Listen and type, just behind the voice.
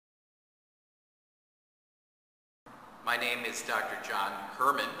My name is Dr. John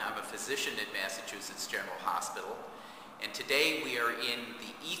Herman. I'm a physician at Massachusetts General Hospital, and today we are in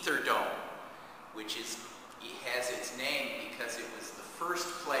the Ether Dome, which has its name because it was the first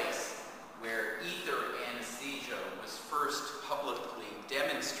place where ether anesthesia was first publicly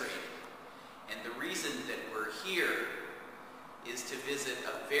demonstrated. And the reason that we're here is to visit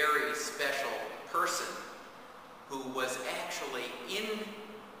a very special person who was actually in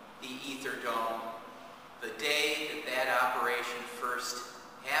the Ether Dome the day that operation first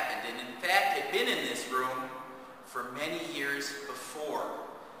happened, and in fact had been in this room for many years before.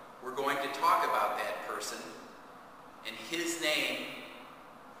 We're going to talk about that person, and his name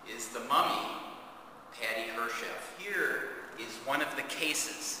is the mummy, Padihershef. Here is one of the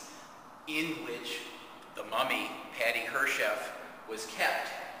cases in which the mummy, Padihershef, was kept,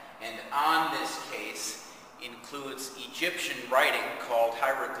 and on this case includes Egyptian writing called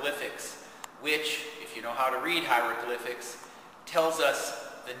hieroglyphics, which, if you know how to read hieroglyphics, tells us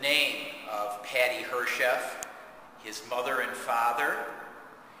the name of Padihershef, his mother and father,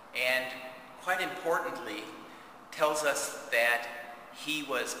 and quite importantly, tells us that he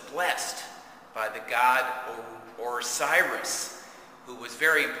was blessed by the god Osiris, who was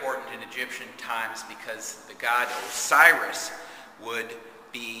very important in Egyptian times because the god Osiris would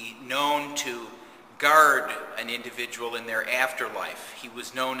be known to guard an individual in their afterlife. He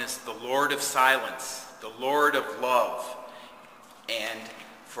was known as the Lord of Silence, the Lord of Love, and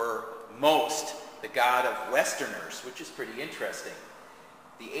for most, the god of Westerners, which is pretty interesting.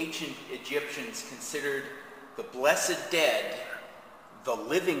 The ancient Egyptians considered the blessed dead the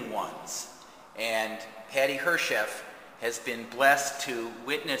living ones, and Padihershef has been blessed to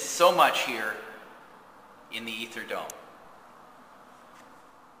witness so much here in the Ether Dome.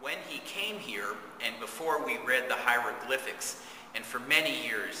 When he came here, and before we read the hieroglyphics, and for many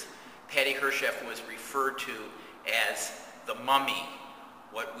years, Padihershef was referred to as the mummy.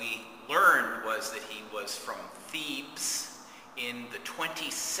 What we learned was that he was from Thebes in the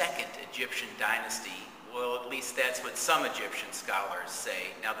 22nd Egyptian dynasty. Well, at least that's what some Egyptian scholars say.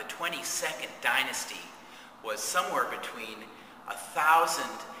 Now, the 22nd dynasty was somewhere between 1,000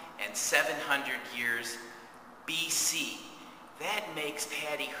 and 700 years BC. That makes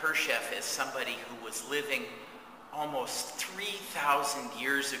Padihershef as somebody who was living almost 3,000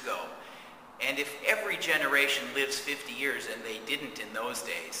 years ago. And if every generation lives 50 years, and they didn't in those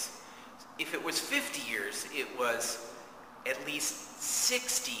days, if it was 50 years, it was at least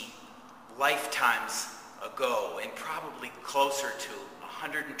 60 lifetimes ago, and probably closer to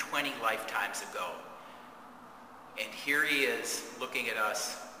 120 lifetimes ago. And here he is looking at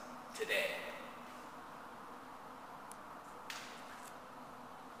us today.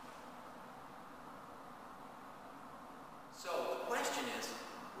 So the question is,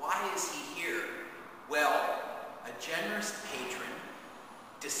 why is he here? Well, a generous patron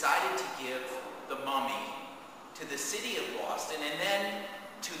decided to give the mummy to the city of Boston and then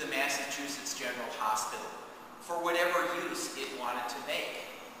to the Massachusetts General Hospital for whatever use it wanted to make.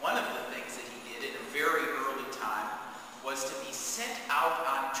 One of the things that he did at a very early time was to be sent out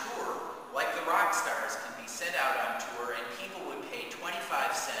on tour, like the rock stars can be sent out on tour, and people would pay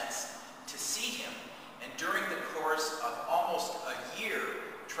 25 cents to see him. And during the course of almost a year,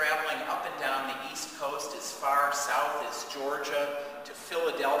 traveling up and down the East Coast as far south as Georgia, to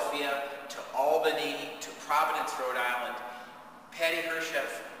Philadelphia, to Albany, to Providence, Rhode Island,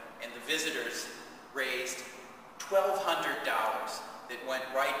 Padihershef and the visitors raised $1,200 that went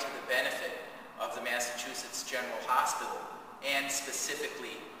right to the benefit of the Massachusetts General Hospital and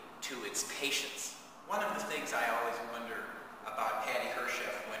specifically to its patients. One of the things I always wonder about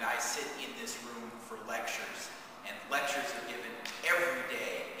Padihershef when I sit in this room for lectures, and lectures are given every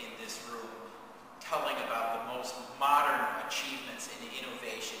day in this room telling about the most modern achievements in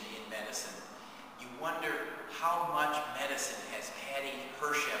innovation in medicine. You wonder how much medicine has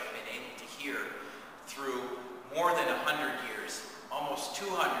Padihershef been able to hear through more than 100 years, almost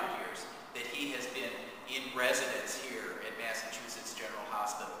 200 years, that he has been in residence here at Massachusetts General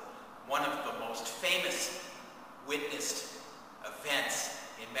Hospital. One of the most famous witnessed events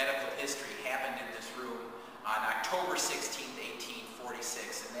in medical history happened in this room on October 16,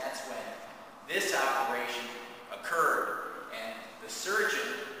 1846, and that's when this operation occurred. And the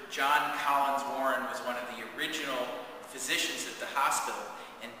surgeon, John Collins Warren, was one of the original physicians at the hospital,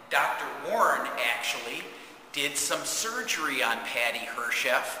 and Dr. Warren actually did some surgery on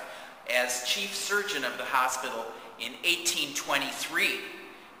Padihershef as chief surgeon of the hospital in 1823.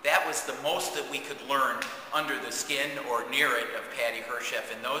 That was the most that we could learn under the skin or near it of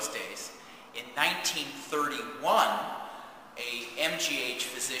Padihershef in those days. In 1931, a MGH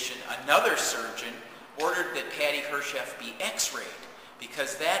physician, another surgeon, ordered that Padihershef be x-rayed,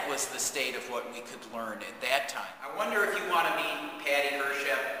 because that was the state of what we could learn at that time. I wonder if you want to meet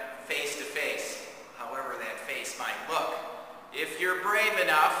Padihershef face to face, however that face might look. If you're brave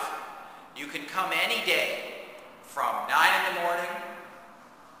enough, you can come any day from 9 in the morning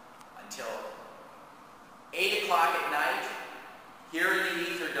until 8 o'clock at night here in the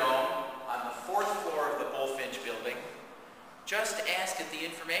Ether Dome on the 4th floor of the Bullfinch building. Just ask at the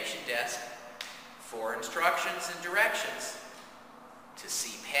information desk for instructions and directions to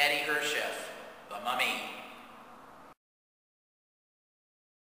see Padihershef, the mummy.